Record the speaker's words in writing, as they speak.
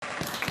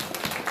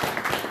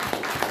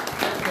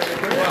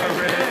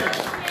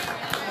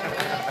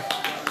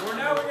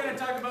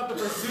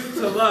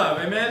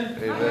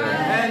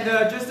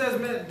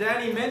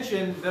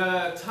mentioned,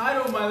 the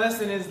title of my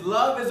lesson is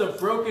Love is a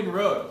Broken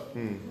Road.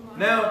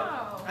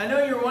 Now, I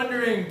know you're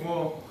wondering,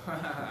 well,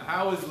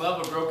 how is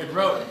love a broken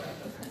road?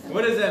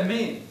 What does that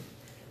mean?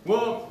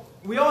 Well,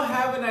 we all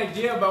have an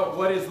idea about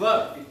what is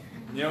love.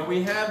 You know,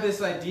 we have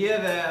this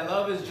idea that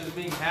love is just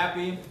being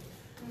happy.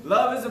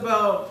 Love is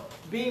about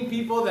being with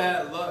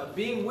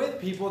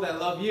people that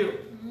love you.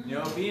 You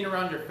know, being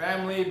around your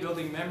family,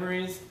 building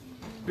memories,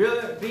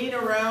 being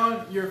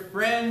around your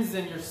friends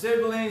and your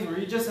siblings where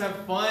you just have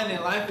fun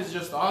and life is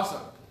just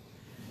awesome.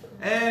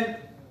 And,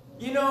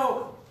 you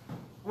know,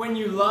 when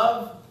you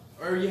love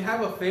or you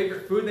have a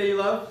favorite food that you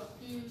love,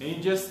 and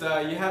you just,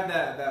 you have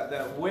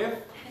that whiff,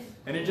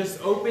 and it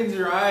just opens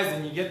your eyes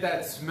and you get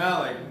that smell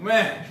like,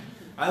 man,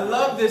 I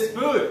love this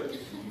food.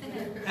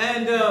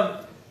 And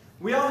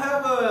we all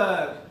have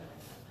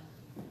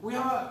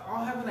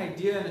an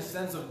idea in a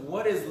sense of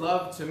what is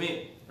love to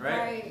me,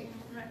 right?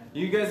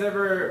 You guys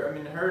ever,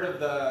 heard of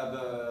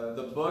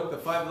the book, The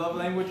 5 Love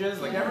Languages?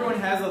 Like everyone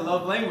has a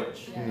love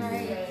language.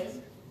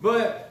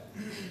 But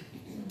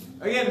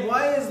again,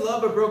 why is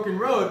love a broken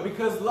road?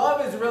 Because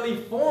love is really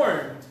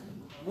formed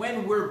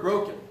when we're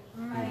broken.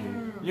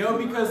 You know,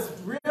 because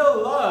real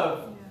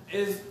love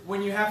is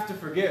when you have to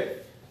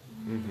forgive.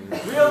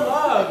 Real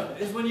love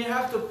is when you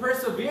have to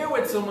persevere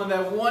with someone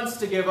that wants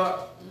to give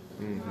up.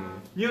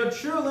 You know,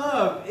 true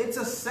love, it's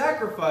a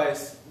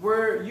sacrifice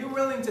where you're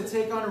willing to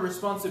take on a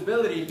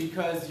responsibility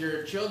because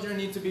your children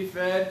need to be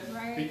fed,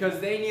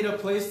 because they need a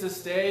place to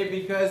stay,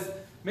 because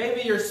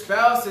maybe your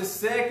spouse is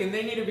sick and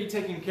they need to be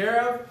taken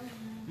care of.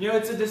 You know,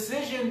 it's a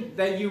decision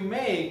that you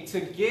make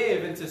to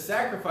give and to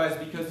sacrifice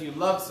because you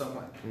love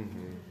someone.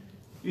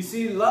 You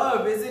see,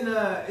 love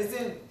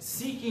isn't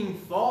seeking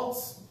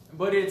faults,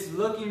 but it's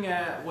looking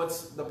at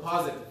what's the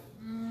positive.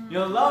 You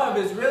know, love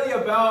is really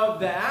about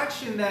the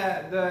action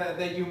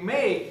that you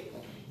make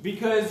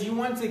because you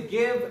want to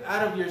give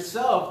out of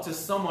yourself to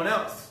someone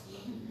else.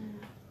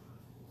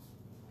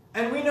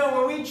 And we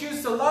know when we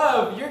choose to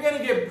love, you're going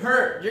to get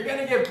hurt. You're going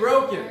to get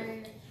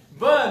broken.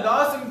 But the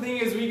awesome thing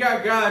is we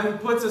got God who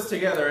puts us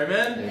together.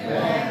 Amen?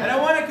 And I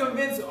want to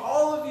convince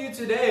all of you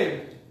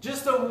today,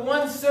 just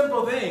one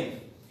simple thing.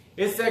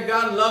 It's that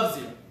God loves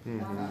you.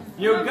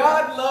 You know,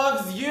 God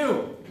loves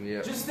you.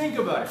 Just think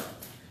about it.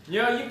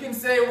 You know, you can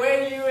say,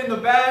 way you in the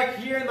back,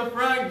 here in the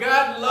front,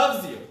 God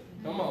loves you.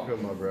 Come on.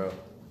 Come on, bro.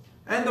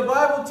 And the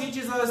Bible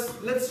teaches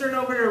us, let's turn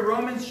over to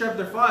Romans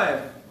chapter 5.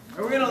 And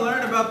we're going to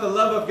learn about the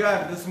love of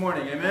God this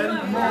morning. Amen?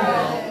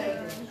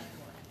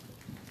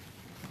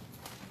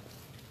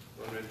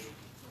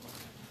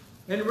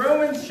 In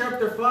Romans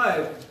chapter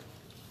 5,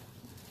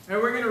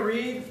 and we're going to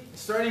read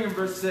starting in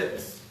verse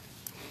 6.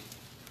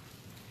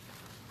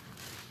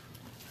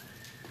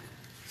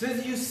 It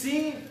says, you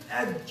see,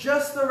 at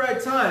just the right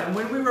time,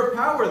 when we were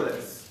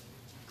powerless,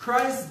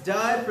 Christ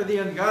died for the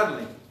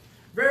ungodly.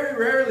 Very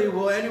rarely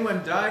will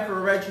anyone die for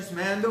a righteous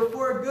man, though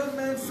for a good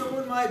man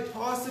someone might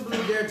possibly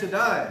dare to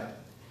die.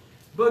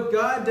 But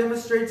God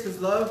demonstrates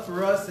His love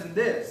for us in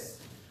this.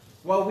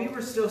 While we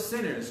were still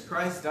sinners,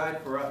 Christ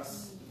died for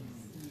us.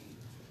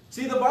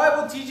 See, the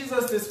Bible teaches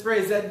us this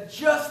phrase, at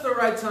just the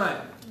right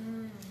time.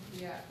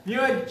 You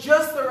know, at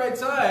just the right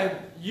time,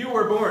 you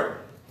were born.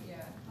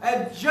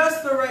 At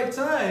just the right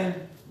time,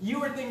 you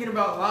were thinking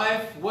about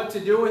life, what to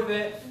do with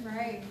it,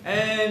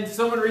 and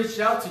someone reached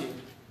out to you.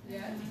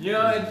 You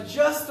know, at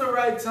just the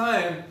right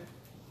time,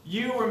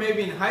 you were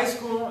maybe in high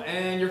school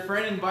and your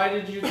friend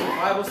invited you to a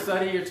Bible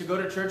study or to go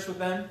to church with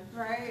them.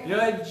 You know,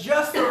 at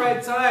just the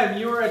right time,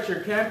 you were at your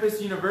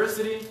campus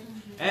university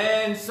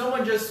and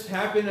someone just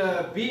happened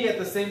to be at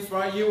the same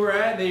spot you were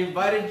at. They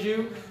invited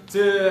you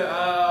to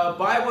a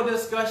Bible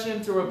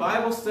discussion, to a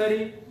Bible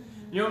study.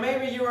 You know,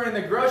 maybe you were in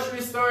the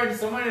grocery store and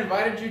someone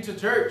invited you to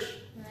church.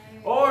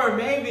 Or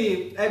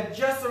maybe at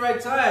just the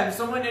right time,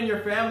 someone in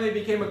your family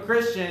became a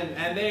Christian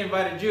and they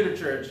invited you to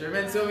church.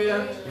 Amen,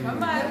 Sylvia?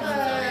 Come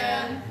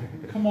on.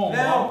 Come on,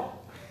 now,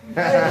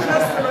 at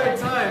just the right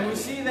time, we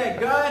see that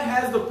God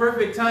has the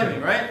perfect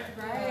timing, right?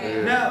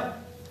 Now,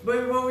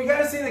 but we got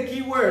to see the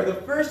key word. The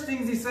first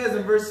things He says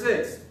in verse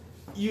 6,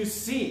 you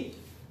see.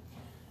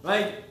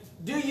 Like,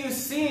 do you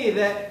see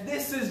that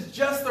this is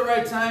just the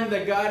right time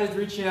that God is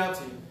reaching out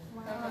to you?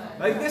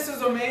 Like, this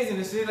is amazing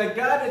to see. Like,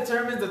 God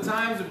determines the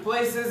times and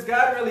places.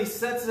 God really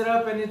sets it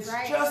up, and it's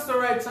just the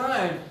right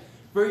time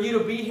for you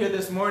to be here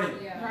this morning.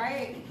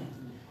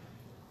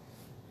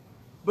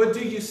 But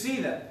do you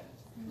see that?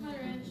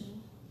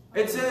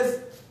 It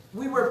says,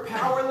 we were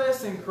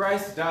powerless and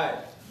Christ died.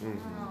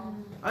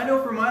 I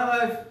know for my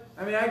life,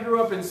 I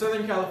grew up in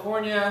Southern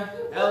California,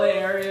 LA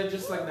area,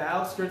 just like the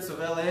outskirts of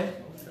LA.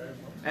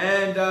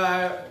 And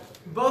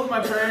both my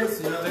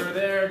parents, you know, they were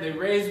there, they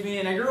raised me,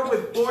 and I grew up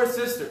with 4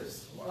 sisters.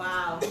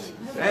 Wow.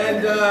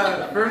 And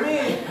for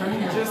me,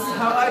 just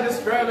how I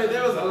describe it,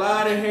 there was a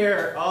lot of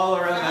hair all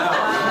around the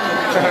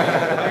house.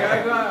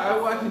 Like I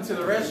walk into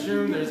the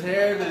restroom, there's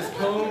hair, there's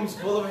combs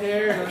full of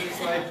hair, and I'm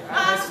just like,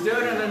 I still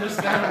don't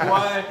understand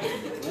why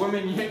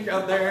women yank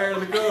out their hair in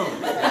the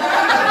comb.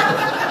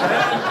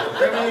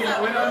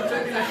 And, when I'm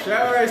taking a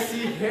shower, I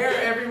see hair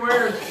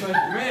everywhere. It's like,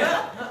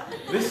 man,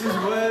 This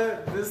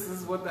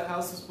is what the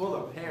house is full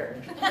of,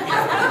 hair.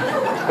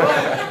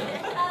 But,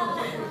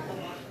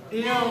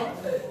 you know,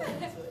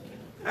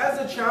 as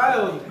a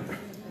child,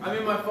 I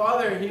mean, my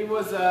father, he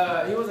was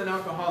an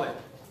alcoholic.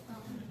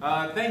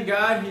 Thank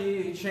God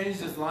he changed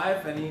his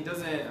life, and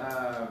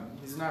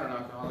he's not an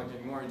alcoholic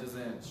anymore. He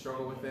doesn't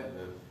struggle with it.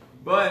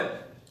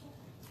 But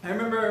I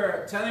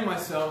remember telling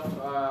myself,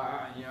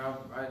 you know,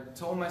 I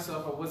told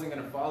myself I wasn't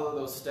going to follow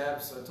those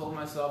steps. I told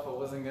myself I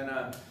wasn't going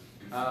to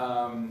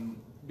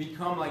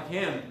become like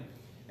him.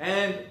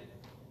 And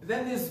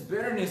then this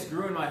bitterness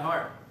grew in my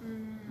heart.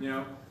 You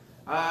know,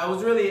 I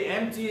was really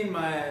empty in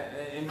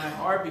my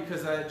heart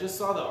because I just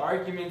saw the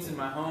arguments in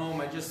my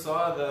home. I just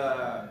felt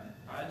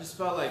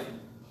like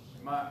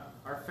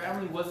our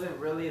family wasn't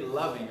really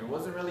loving. It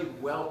wasn't really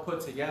well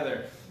put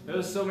together. There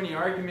was so many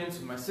arguments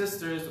with my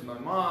sisters, with my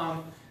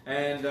mom,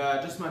 and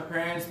just my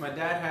parents. My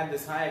dad had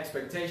this high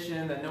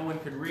expectation that no one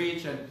could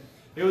reach, and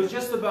it was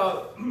just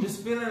about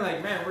just feeling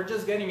like, man, we're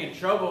just getting in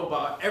trouble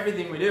about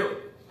everything we do.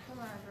 Come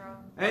on, bro.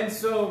 And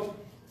so,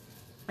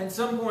 at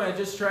some point, I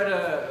just tried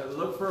to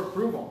look for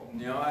approval.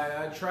 You know,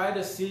 I tried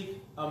to seek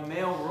a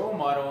male role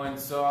model, and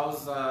so I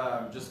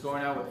was just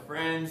going out with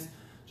friends,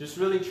 just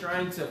really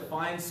trying to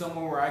find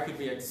someone where I could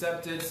be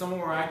accepted, someone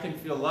where I can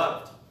feel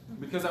loved,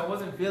 because I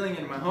wasn't feeling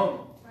it in my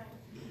home.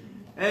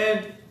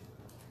 And,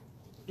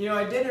 you know,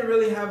 I didn't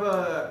really have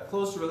a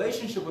close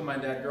relationship with my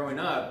dad growing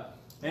up.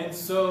 And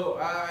so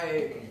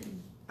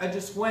I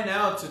just went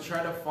out to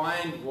try to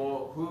find,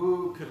 well,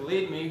 who could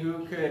lead me,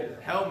 who could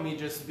help me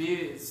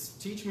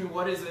teach me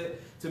what is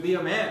it to be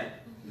a man.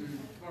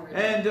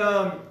 And,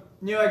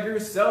 you know, I grew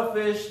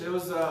selfish. There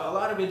was a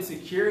lot of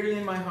insecurity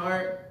in my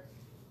heart.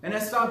 And I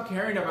stopped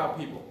caring about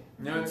people.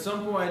 You know, at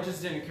some point I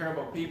just didn't care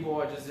about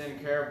people. I just didn't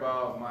care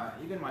about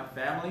even my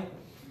family.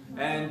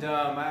 And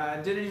I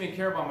didn't even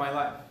care about my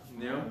life,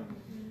 you know.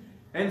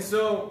 And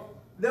so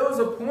there was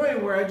a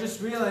point where I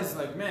just realized,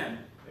 like, man,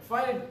 if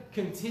I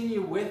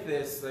continue with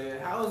this, like,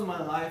 how is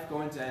my life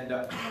going to end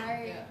up?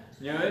 Right.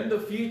 You know, in the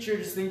future,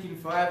 just thinking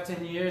 5,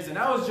 10 years, and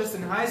I was just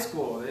in high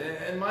school.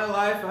 In my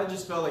life, I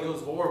just felt like it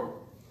was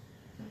horrible.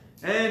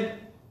 And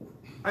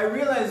I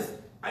realized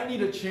I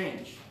need a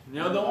change. You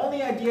know, the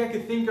only idea I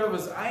could think of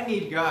was I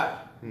need God.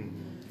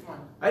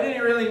 I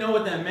didn't really know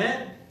what that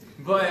meant,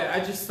 but I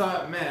just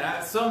thought,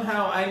 man,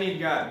 somehow I need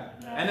God.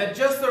 And at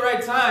just the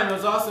right time, it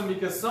was awesome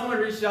because someone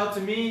reached out to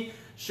me,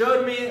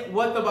 showed me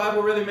what the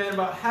Bible really meant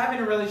about having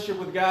a relationship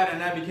with God,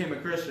 and I became a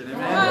Christian.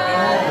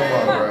 Amen?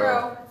 Come on,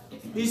 bro.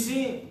 You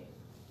see,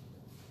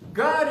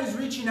 God is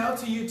reaching out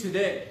to you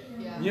today.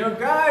 Yeah. You know,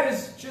 God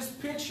is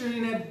just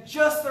picturing at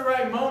just the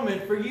right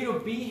moment for you to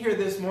be here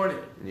this morning.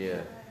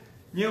 Yeah.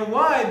 You know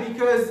why?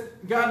 Because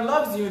God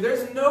loves you.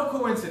 There's no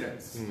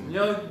coincidence. You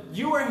know,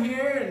 you are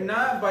here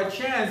not by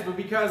chance, but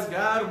because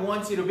God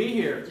wants you to be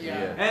here.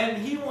 Yeah. And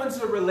He wants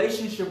a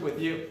relationship with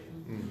you.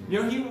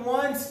 You know, He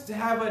wants to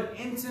have an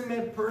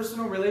intimate,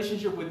 personal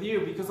relationship with you.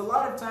 Because a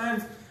lot of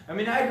times, I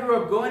mean, I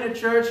grew up going to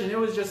church and it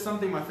was just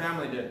something my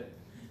family did.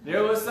 You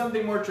know, it was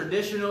something more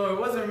traditional. It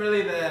wasn't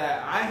really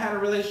that I had a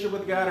relationship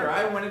with God or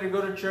I wanted to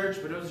go to church,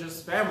 but it was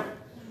just family.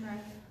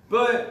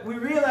 But we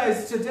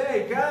realize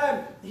today,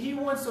 God, He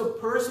wants a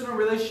personal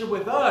relationship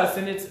with us,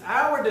 and it's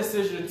our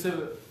decision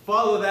to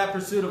follow that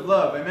pursuit of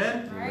love.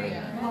 Amen? Right.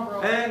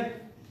 And,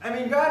 I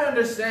mean, God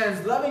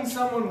understands loving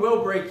someone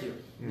will break you.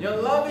 You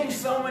know, loving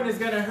someone is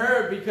going to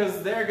hurt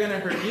because they're going to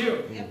hurt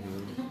you.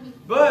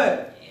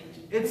 But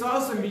it's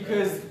awesome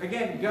because,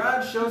 again,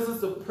 God shows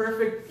us the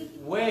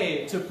perfect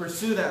way to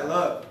pursue that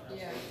love.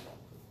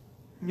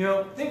 You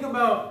know, think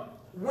about,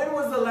 when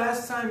was the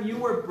last time you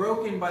were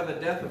broken by the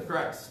death of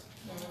Christ?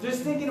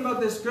 Just thinking about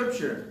this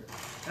scripture.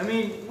 I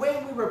mean,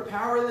 when we were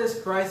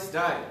powerless, Christ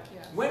died.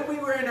 When we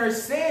were in our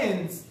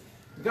sins,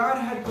 God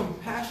had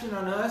compassion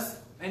on us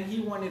and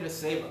He wanted to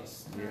save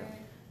us.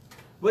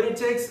 But it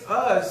takes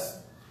us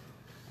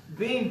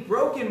being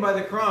broken by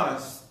the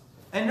cross,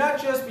 and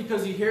not just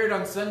because you hear it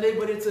on Sunday,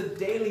 but it's a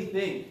daily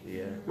thing.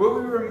 Where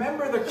we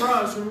remember the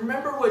cross, we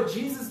remember what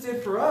Jesus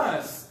did for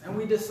us, and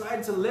we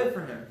decide to live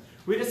for Him.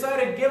 We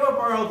decided to give up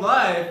our old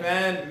life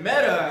and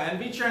and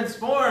be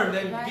transformed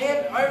and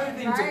give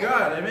everything to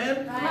God.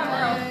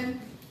 Amen?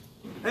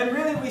 And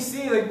really we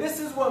see, like, this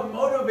is what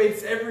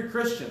motivates every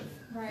Christian.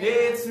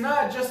 It's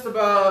not just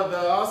about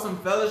the awesome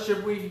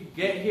fellowship we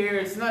get here.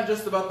 It's not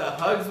just about the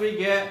hugs we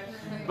get.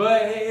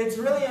 But it's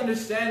really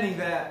understanding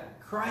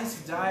that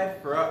Christ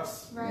died for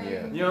us.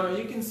 You know,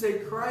 you can say,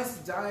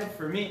 Christ died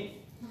for me.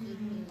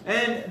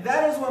 And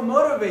that is what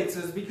motivates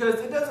us, because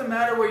it doesn't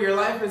matter where your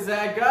life is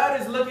at. God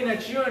is looking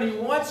at you and He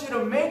wants you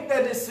to make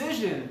that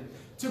decision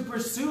to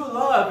pursue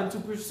love and to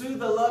pursue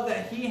the love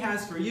that He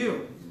has for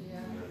you.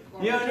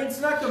 You know, and it's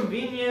not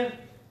convenient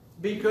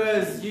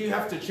because you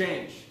have to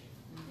change.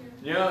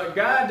 You know,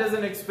 God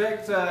doesn't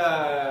expect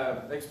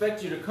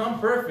you to come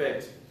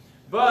perfect,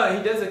 but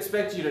He does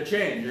expect you to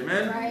change.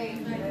 Amen?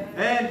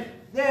 And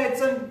yeah,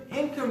 it's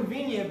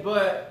inconvenient,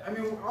 but I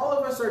mean, all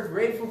of us are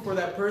grateful for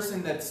that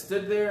person that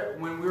stood there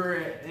when we were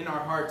in our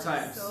hard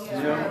times.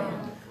 You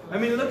know? I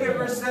mean, look at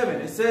verse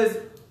 7. It says,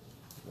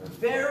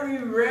 Very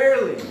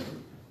rarely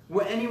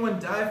will anyone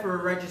die for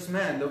a righteous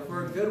man, though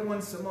for a good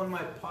one, someone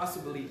might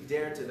possibly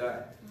dare to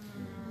die.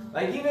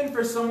 Like even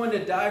for someone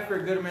to die for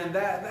a good man,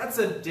 that's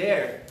a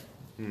dare.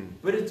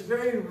 But it's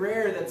very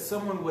rare that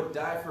someone would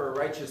die for a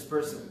righteous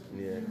person.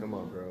 Yeah, come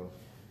on, bro.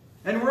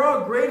 And we're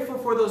all grateful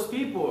for those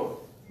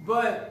people.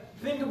 But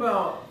think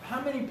about how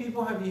many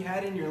people have you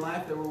had in your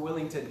life that were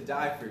willing to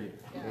die for you?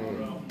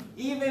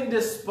 Even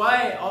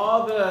despite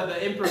all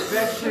the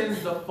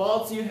imperfections, the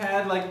faults you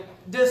had, like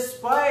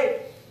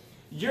despite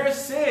your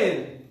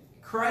sin,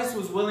 Christ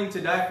was willing to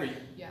die for you.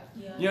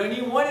 You know, and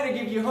He wanted to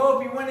give you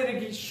hope. He wanted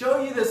to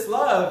show you this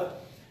love.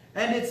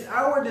 And it's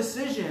our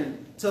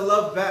decision to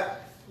love back.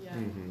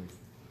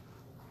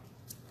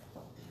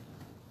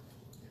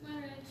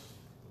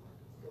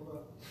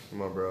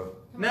 Come on, bro.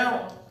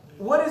 Now,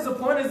 what is the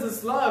point of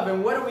this love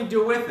and what do we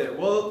do with it?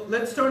 Well,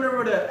 let's turn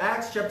over to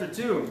Acts chapter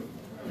 2.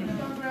 And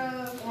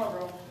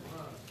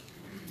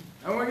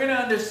we're going to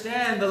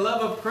understand the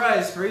love of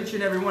Christ for each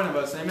and every one of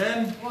us.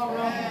 Amen?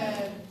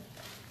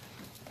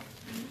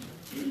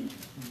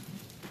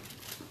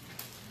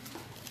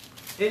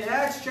 In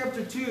Acts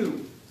chapter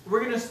 2,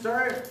 we're going to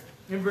start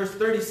in verse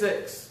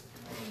 36.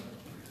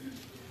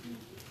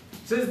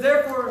 It says,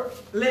 "Therefore,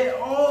 let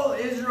all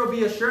Israel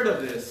be assured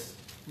of this.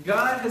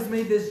 God has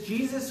made this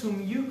Jesus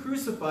whom you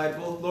crucified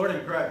both Lord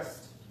and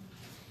Christ."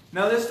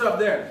 Now let's stop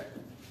there.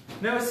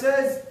 Now it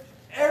says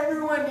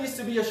everyone needs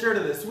to be assured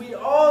of this. We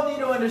all need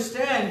to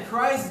understand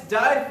Christ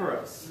died for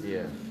us.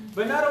 Yeah.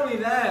 But not only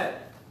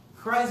that,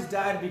 Christ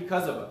died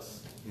because of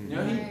us. You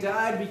know, He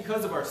died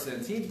because of our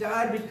sins. He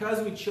died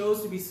because we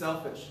chose to be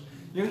selfish.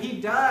 You know,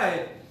 He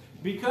died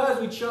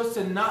because we chose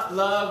to not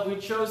love. We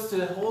chose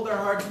to hold our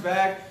hearts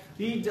back.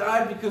 He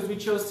died because we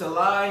chose to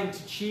lie and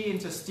to cheat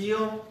and to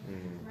steal.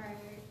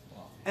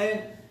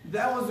 And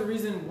that was the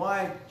reason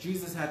why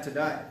Jesus had to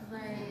die.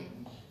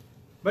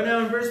 But now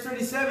in verse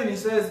 37 he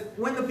says,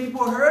 "When the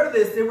people heard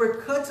this, they were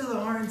cut to the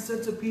heart and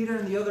said to Peter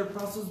and the other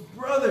apostles,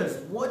 'Brothers,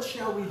 what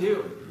shall we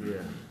do?'" Yeah.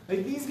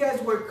 Like these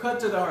guys were cut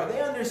to the heart.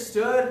 They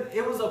understood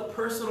it was a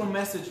personal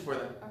message for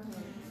them.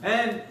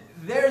 And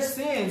their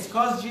sins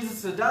caused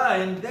Jesus to die.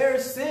 And their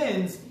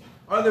sins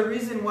are the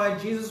reason why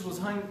Jesus was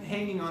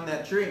hanging on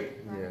that tree.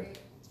 Yeah.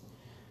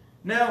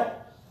 Now,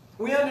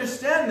 we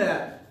understand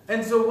that.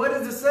 And so what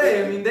does it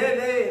say? I mean,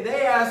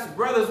 they asked,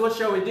 "Brothers, what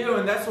shall we do?"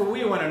 And that's what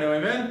we want to know,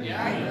 amen?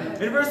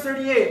 In verse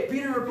 38,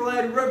 Peter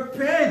replied,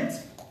 "Repent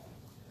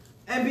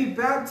and be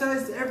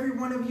baptized every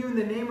one of you in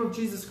the name of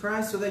Jesus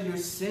Christ so that your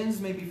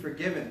sins may be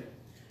forgiven.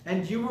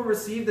 And you will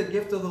receive the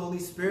gift of the Holy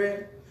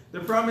Spirit.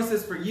 The promise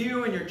is for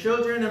you and your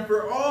children and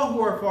for all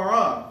who are far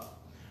off,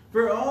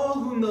 for all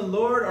whom the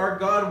Lord our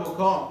God will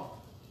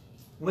call."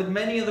 With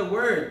many other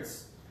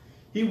words,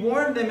 He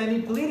warned them and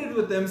He pleaded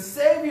with them,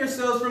 "Save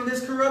yourselves from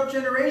this corrupt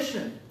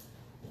generation."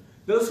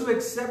 Those who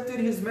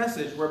accepted His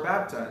message were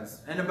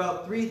baptized, and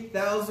about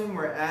 3,000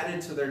 were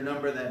added to their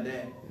number that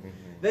day.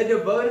 They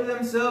devoted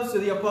themselves to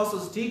the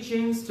apostles'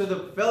 teachings, to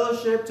the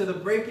fellowship, to the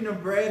breaking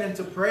of bread, and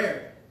to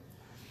prayer.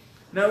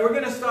 Now we're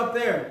going to stop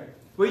there.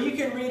 But you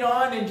can read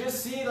on and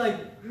just see,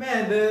 like,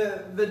 man,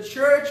 the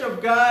church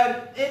of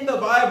God in the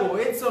Bible,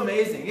 it's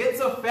amazing.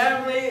 It's a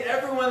family.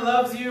 Everyone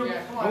loves you.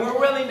 And we're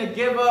willing to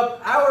give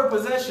up our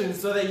possessions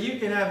so that you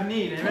can have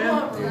need.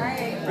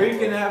 Amen? Or you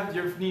can have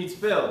your needs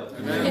filled.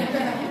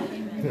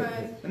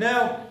 Amen?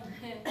 Now,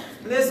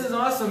 this is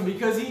awesome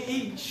because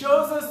he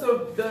shows us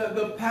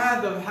the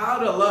path of how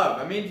to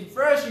love. I mean,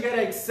 first you got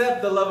to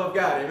accept the love of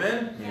God.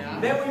 Amen?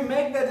 Then we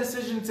make that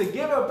decision to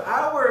give up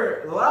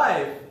our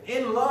life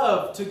in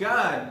love to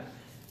God.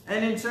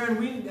 And in turn,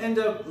 we end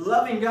up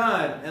loving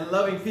God and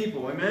loving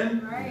people.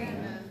 Amen?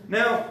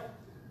 Now,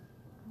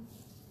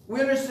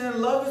 we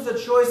understand love is a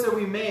choice that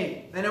we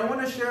make. And I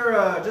want to share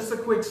just a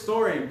quick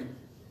story.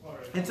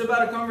 It's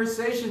about a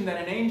conversation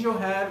that an angel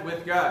had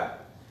with God.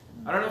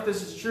 I don't know if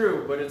this is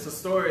true, but it's a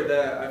story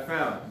that I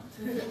found.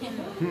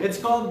 It's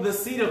called The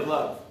Seed of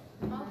Love.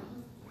 It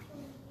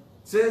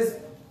says,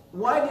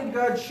 "Why did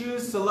God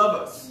choose to love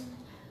us?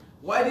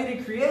 Why did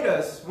He create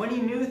us when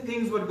He knew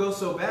things would go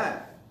so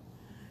bad?"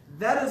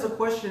 That is a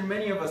question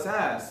many of us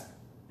ask.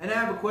 And I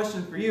have a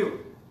question for you.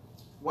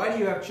 Why do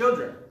you have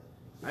children?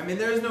 I mean,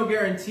 there is no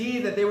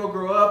guarantee that they will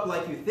grow up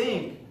like you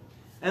think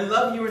and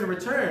love you in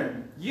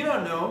return. You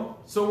don't know,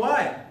 so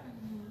why?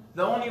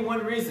 The only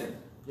one reason.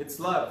 It's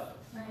love.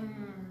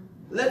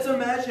 Let's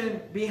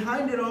imagine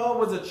behind it all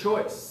was a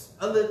choice,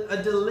 a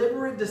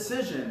deliberate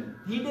decision.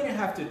 He didn't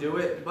have to do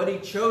it, but He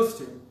chose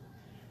to.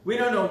 We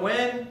don't know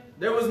when.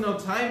 There was no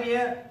time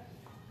yet.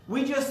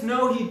 We just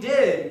know He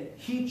did.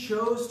 He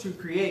chose to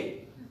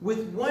create.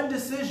 With one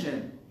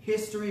decision,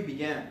 history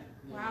began.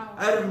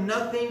 Out of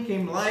nothing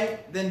came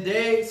light, then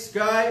day,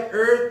 sky,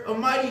 earth, a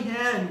mighty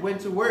hand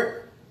went to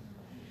work.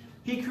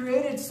 He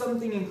created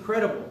something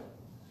incredible.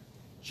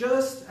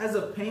 Just as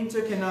a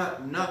painter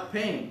cannot not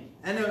paint,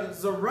 and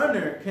as a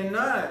runner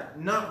cannot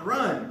not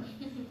run,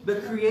 the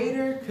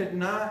Creator could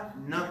not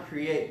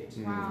create.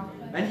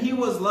 And He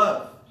was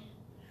love.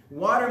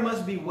 Water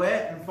must be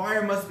wet and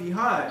fire must be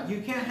hot.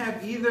 You can't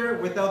have either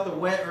without the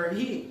wet or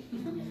heat.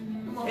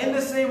 In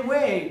the same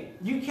way,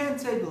 you can't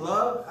take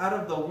love out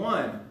of the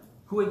one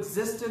who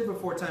existed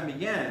before time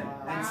began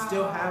and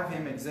still have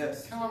him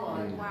exist.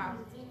 Wow.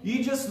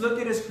 You just look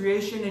at his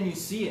creation and you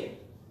see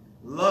it.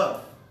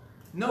 Love.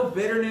 No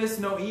bitterness,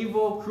 no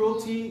evil,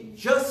 cruelty,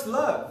 just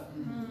love.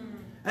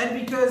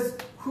 And because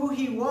who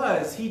he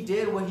was, he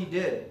did what he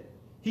did.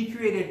 He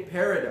created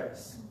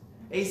paradise,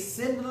 a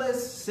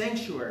sinless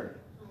sanctuary,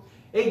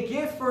 a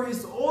gift for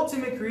his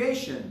ultimate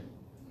creation.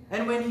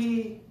 And when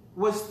he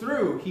was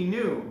through, he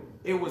knew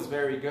it was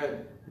very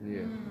good.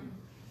 Yeah.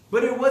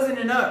 But it wasn't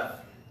enough.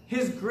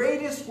 His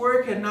greatest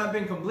work had not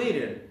been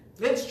completed.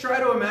 Let's try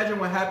to imagine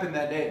what happened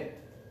that day.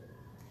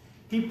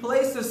 He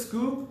placed a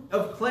scoop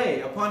of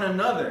clay upon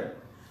another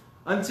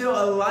until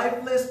a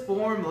lifeless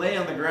form lay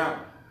on the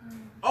ground.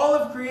 All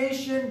of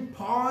creation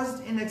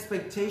paused in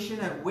expectation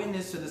and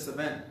witness to this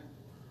event.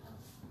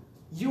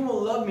 You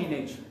will love me,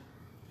 nature.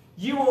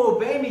 You will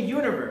obey me,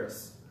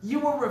 universe. You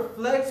will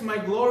reflect my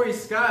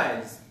glorious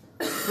skies,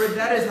 for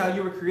that is how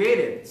you were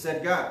created,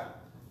 said God.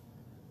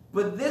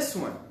 But this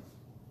one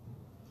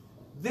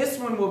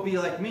will be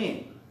like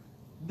me.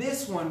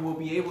 This one will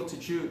be able to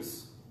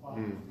choose.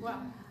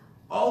 Wow.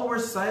 All were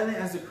silent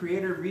as the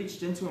Creator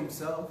reached into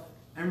himself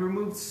and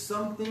removed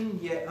something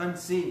yet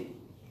unseen.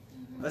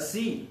 A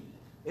seed.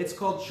 It's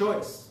called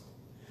choice.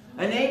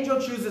 An angel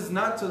chooses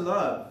not to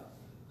love.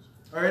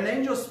 Or an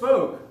angel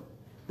spoke.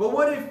 But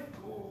what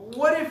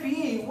if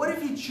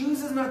he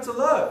chooses not to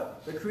love?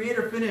 The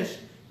Creator finished,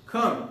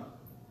 "Come,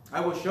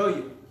 I will show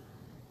you."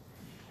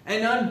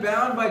 And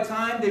unbound by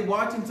time, they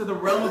walked into the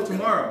realm of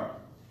tomorrow.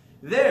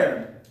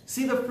 There,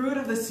 see the fruit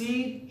of the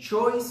seed,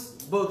 choice,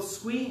 both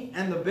sweet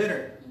and the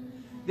bitter.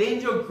 The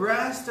angel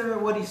grasped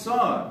at what he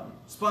saw.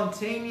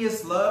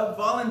 Spontaneous love,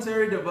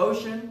 voluntary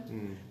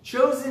devotion,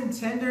 chosen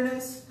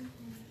tenderness.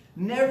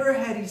 Never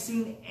had he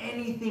seen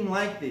anything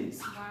like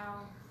these. Wow.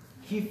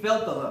 He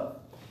felt the love.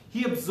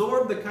 He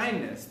absorbed the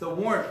kindness, the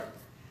warmth.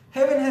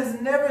 Heaven has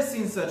never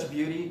seen such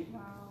beauty. Wow.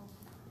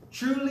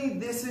 Truly,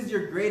 this is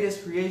your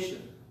greatest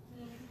creation.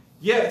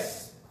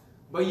 Yes,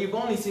 but you've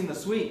only seen the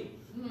sweet.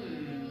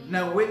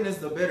 Now witness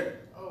the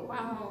bitter.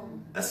 Wow.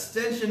 A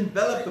stench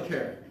enveloped the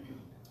pair.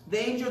 The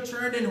angel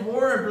turned in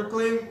horror and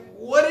proclaimed,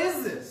 "What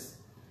is this?"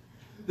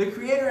 The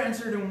Creator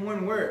answered in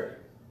one word: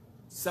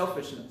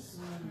 selfishness.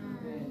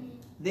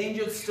 The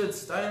angels stood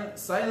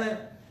silent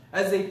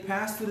as they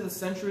passed through the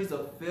centuries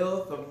of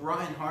filth, of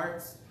rotten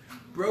hearts,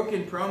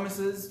 broken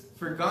promises,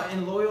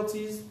 forgotten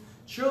loyalties,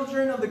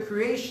 children of the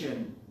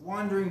creation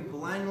wandering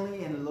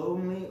blindly in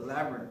lonely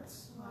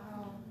labyrinths.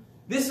 Wow.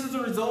 This is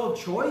the result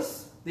of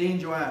choice? The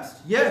angel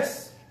asked.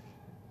 Yes.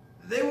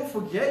 They will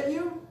forget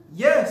you?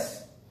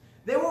 Yes.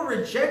 They will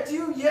reject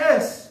you?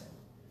 Yes.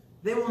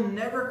 They will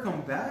never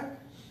come back?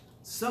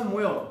 Some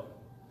will,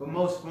 but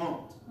most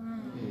won't.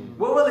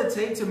 What will it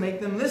take to make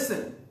them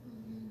listen?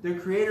 The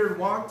Creator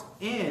walked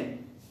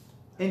in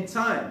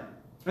time,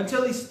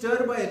 until he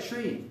stood by a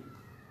tree.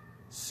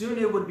 Soon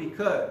it would be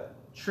cut,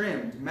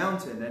 trimmed,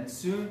 mounted, and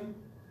soon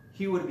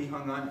he would be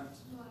hung on it.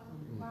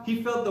 Wow.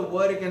 He felt the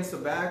wood against the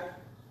back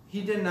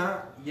he did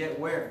not yet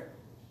wear.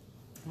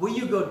 Will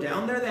you go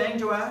down there? The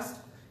angel asked.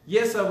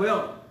 Yes, I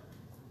will.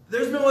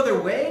 There's no other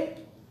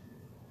way?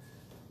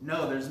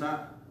 No, there's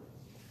not.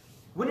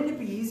 Wouldn't it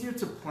be easier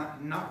to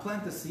not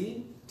plant the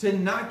seed? To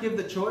not give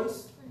the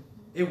choice?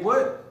 It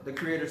would, the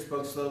Creator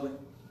spoke slowly.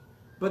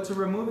 But to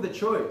remove the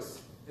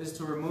choice is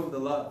to remove the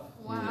love.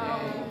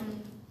 Wow.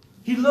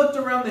 He looked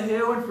around the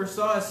hill and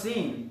foresaw a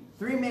scene.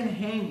 3 men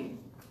hanging,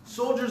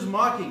 soldiers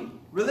mocking,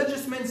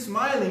 religious men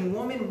smiling,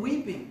 women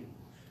weeping.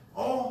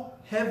 All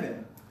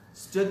heaven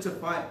stood to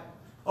fight.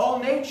 All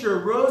nature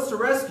rose to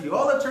rescue.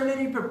 All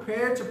eternity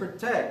prepared to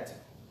protect.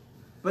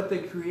 But the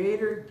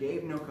Creator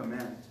gave no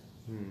command.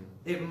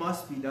 It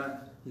must be done,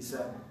 he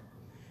said,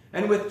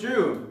 and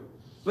withdrew.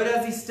 But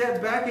as he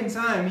stepped back in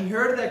time, he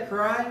heard that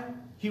cry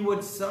he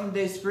would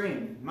someday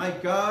scream, my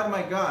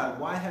God,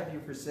 why have you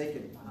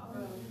forsaken me?"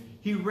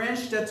 He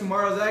wrenched at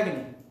tomorrow's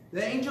agony.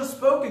 The angel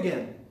spoke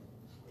again.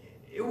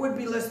 It would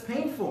be less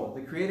painful,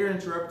 the Creator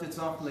interrupted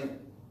softly,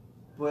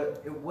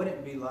 but it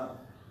wouldn't be love.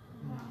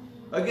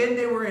 Again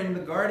they were in the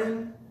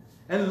garden,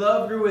 and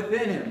love grew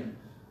within him.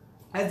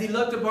 As he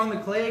looked upon the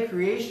clay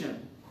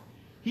creation,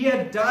 he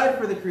had died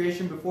for the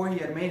creation before he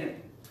had made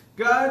it.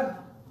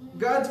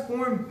 God's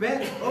form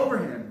bent over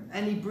him,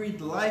 and he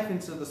breathed life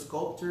into the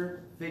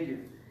sculptured figure.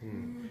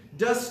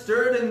 Dust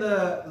stirred in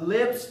the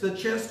lips, the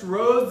chest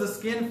rose, the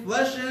skin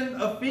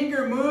fleshened, a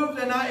finger moved,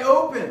 an eye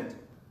opened.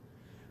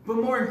 But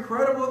more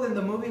incredible than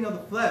the moving of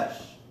the flesh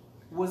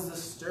was the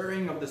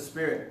stirring of the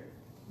spirit.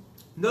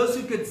 Those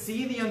who could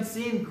see the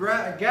unseen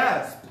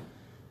gasped.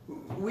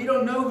 We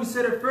don't know who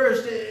said it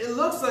first. It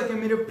looks like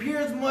him. It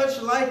appears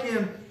much like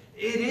him.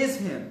 It is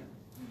him.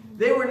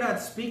 They were not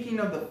speaking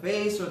of the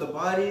face or the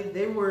body.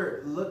 They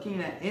were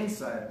looking at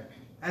inside,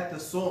 at the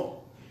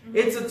soul.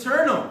 It's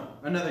eternal,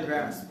 another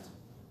grasped.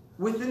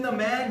 Within the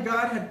man,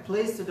 God had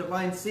placed a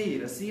divine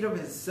seed, a seed of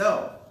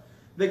himself.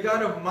 The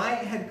God of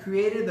might had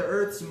created the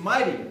earth's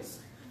mightiest.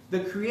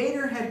 The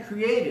Creator had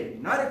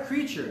created, not a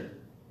creature,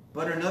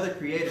 but another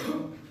creator.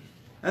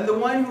 And the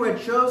one who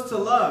had chose to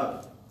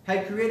love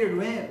had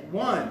created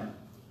one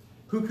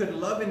who could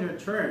love in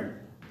return.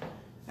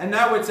 And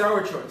now it's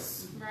our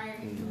choice. Right.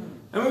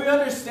 And we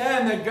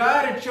understand that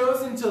God had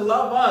chosen to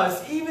love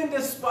us, even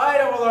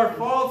despite all our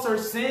faults, our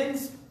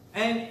sins.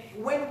 And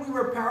when we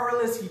were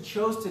powerless, He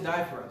chose to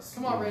die for us.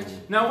 Come on, Rich.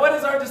 Now, what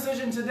is our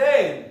decision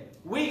today?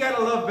 We got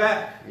to love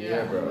back.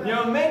 Yeah, bro. You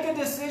know, make a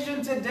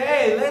decision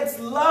today. Let's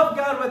love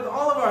God with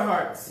all of our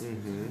hearts.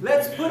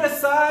 Let's put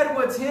aside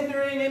what's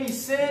hindering any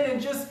sin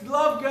and just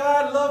love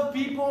God, love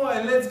people,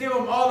 and let's give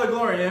Him all the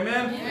glory.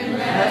 Amen? Amen.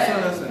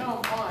 Let's listen. Come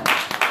on.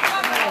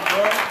 Come on,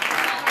 bro.